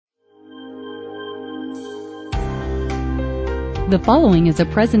The following is a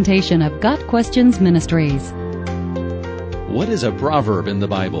presentation of Got Questions Ministries. What is a proverb in the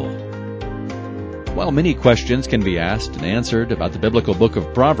Bible? While many questions can be asked and answered about the biblical book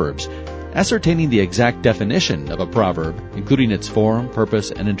of Proverbs, ascertaining the exact definition of a proverb, including its form,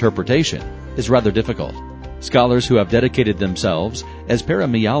 purpose, and interpretation, is rather difficult. Scholars who have dedicated themselves as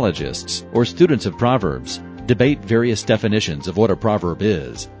parameologists or students of Proverbs debate various definitions of what a proverb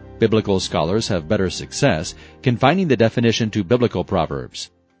is. Biblical scholars have better success confining the definition to biblical proverbs.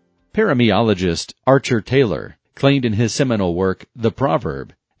 Parameologist Archer Taylor claimed in his seminal work, The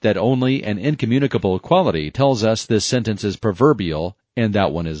Proverb, that only an incommunicable quality tells us this sentence is proverbial and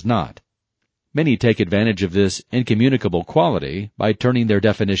that one is not. Many take advantage of this incommunicable quality by turning their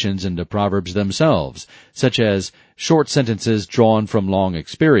definitions into proverbs themselves, such as short sentences drawn from long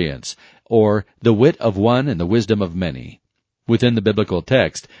experience, or the wit of one and the wisdom of many. Within the biblical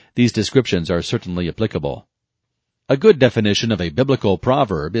text, these descriptions are certainly applicable. A good definition of a biblical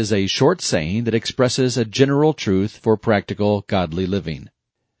proverb is a short saying that expresses a general truth for practical, godly living.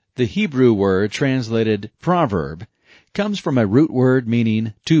 The Hebrew word translated proverb comes from a root word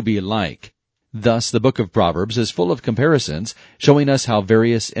meaning to be like. Thus, the book of Proverbs is full of comparisons showing us how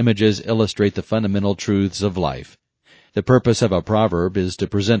various images illustrate the fundamental truths of life. The purpose of a proverb is to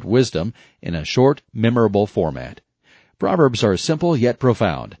present wisdom in a short, memorable format. Proverbs are simple yet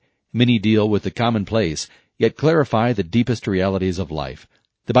profound. Many deal with the commonplace, yet clarify the deepest realities of life.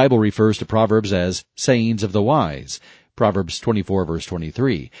 The Bible refers to Proverbs as sayings of the wise, Proverbs 24 verse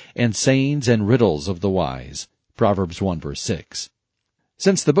 23, and sayings and riddles of the wise, Proverbs 1 verse 6.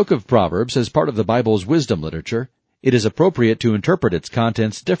 Since the book of Proverbs is part of the Bible's wisdom literature, it is appropriate to interpret its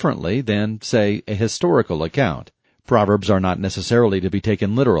contents differently than, say, a historical account. Proverbs are not necessarily to be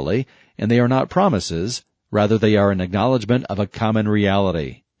taken literally, and they are not promises. Rather, they are an acknowledgement of a common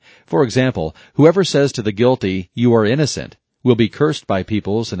reality. For example, whoever says to the guilty, "You are innocent," will be cursed by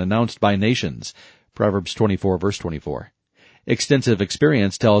peoples and announced by nations. Proverbs 24 verse 24. Extensive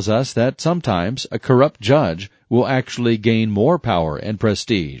experience tells us that sometimes a corrupt judge will actually gain more power and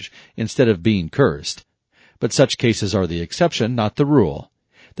prestige instead of being cursed. But such cases are the exception, not the rule.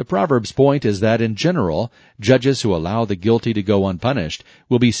 The Proverbs' point is that in general, judges who allow the guilty to go unpunished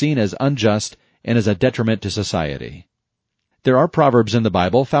will be seen as unjust and as a detriment to society. There are proverbs in the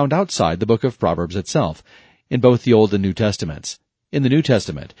Bible found outside the book of Proverbs itself, in both the Old and New Testaments. In the New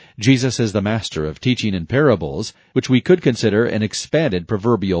Testament, Jesus is the master of teaching in parables, which we could consider an expanded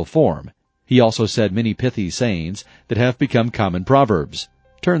proverbial form. He also said many pithy sayings that have become common proverbs.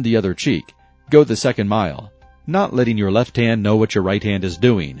 Turn the other cheek, go the second mile, not letting your left hand know what your right hand is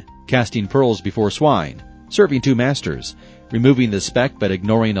doing, casting pearls before swine, serving two masters, removing the speck but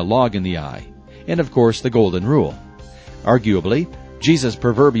ignoring a log in the eye, and of course the golden rule. Arguably, Jesus'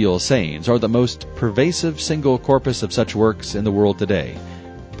 proverbial sayings are the most pervasive single corpus of such works in the world today,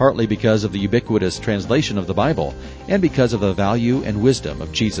 partly because of the ubiquitous translation of the Bible and because of the value and wisdom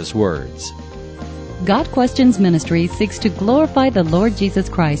of Jesus' words. God Questions Ministry seeks to glorify the Lord Jesus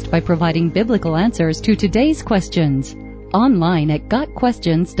Christ by providing biblical answers to today's questions. Online at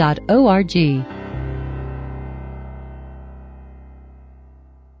gotquestions.org.